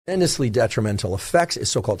tremendously detrimental effects is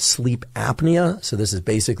so-called sleep apnea. So this is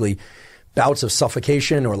basically bouts of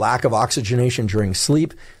suffocation or lack of oxygenation during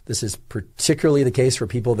sleep. This is particularly the case for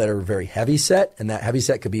people that are very heavy set, and that heavy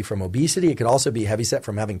set could be from obesity. It could also be heavy set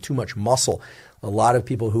from having too much muscle. A lot of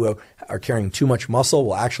people who are carrying too much muscle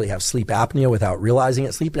will actually have sleep apnea without realizing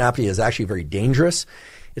it. Sleep apnea is actually very dangerous.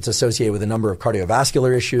 It's associated with a number of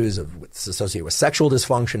cardiovascular issues. It's associated with sexual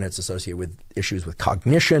dysfunction. It's associated with issues with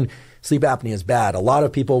cognition. Sleep apnea is bad. A lot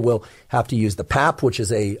of people will have to use the PAP, which is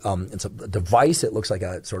it's a device. It looks like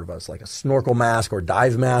a sort of like a snorkel mask or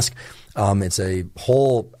dive mask. It's a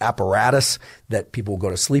whole apparatus that people go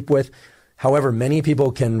to sleep with. However, many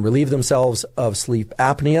people can relieve themselves of sleep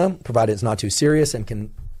apnea, provided it's not too serious, and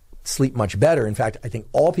can sleep much better. In fact, I think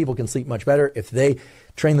all people can sleep much better if they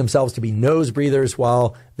train themselves to be nose breathers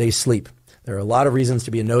while they sleep. There are a lot of reasons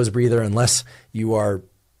to be a nose breather unless you are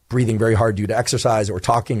breathing very hard due to exercise or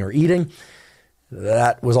talking or eating.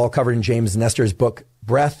 That was all covered in James Nestor's book,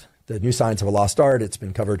 Breath, The New Science of a Lost Art. It's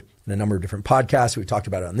been covered in a number of different podcasts. We talked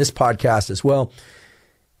about it on this podcast as well.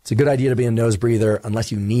 It's a good idea to be a nose breather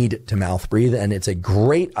unless you need to mouth breathe, and it's a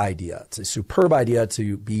great idea. It's a superb idea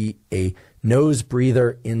to be a nose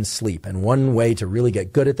breather in sleep. And one way to really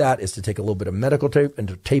get good at that is to take a little bit of medical tape and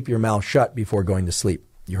to tape your mouth shut before going to sleep.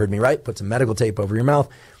 You heard me right. Put some medical tape over your mouth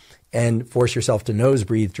and force yourself to nose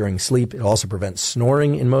breathe during sleep. It also prevents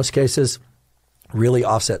snoring in most cases, really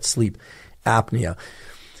offsets sleep apnea.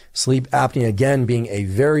 Sleep apnea, again, being a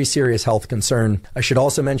very serious health concern. I should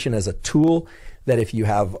also mention as a tool that if you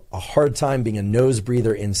have a hard time being a nose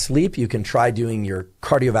breather in sleep, you can try doing your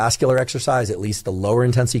cardiovascular exercise, at least the lower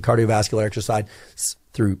intensity cardiovascular exercise,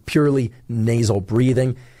 through purely nasal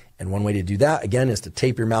breathing. And one way to do that, again, is to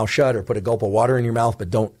tape your mouth shut or put a gulp of water in your mouth, but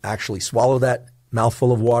don't actually swallow that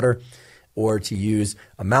mouthful of water, or to use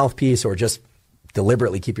a mouthpiece, or just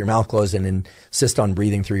deliberately keep your mouth closed and insist on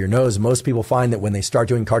breathing through your nose. Most people find that when they start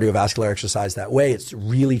doing cardiovascular exercise that way, it's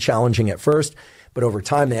really challenging at first, but over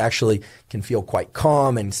time they actually can feel quite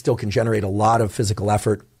calm and still can generate a lot of physical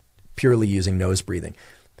effort purely using nose breathing.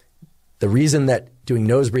 The reason that doing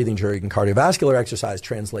nose breathing during cardiovascular exercise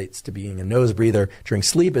translates to being a nose breather during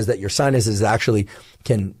sleep is that your sinuses actually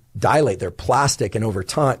can dilate. They're plastic, and over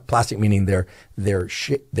time, plastic meaning they're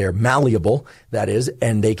malleable, that is,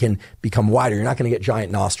 and they can become wider. You're not going to get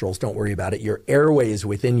giant nostrils. Don't worry about it. Your airways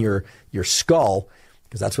within your skull,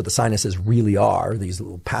 because that's what the sinuses really are, these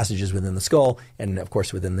little passages within the skull, and of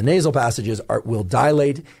course within the nasal passages, will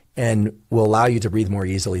dilate and will allow you to breathe more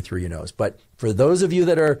easily through your nose. But for those of you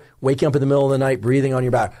that are waking up in the middle of the night breathing on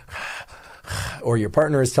your back, or your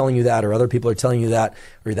partner is telling you that, or other people are telling you that,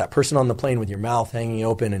 or that person on the plane with your mouth hanging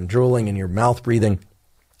open and drooling and your mouth breathing,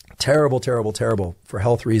 terrible, terrible, terrible for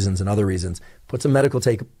health reasons and other reasons. Put some medical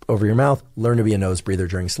tape over your mouth. Learn to be a nose breather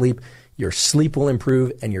during sleep. Your sleep will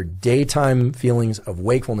improve, and your daytime feelings of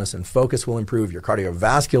wakefulness and focus will improve. Your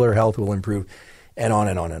cardiovascular health will improve, and on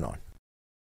and on and on.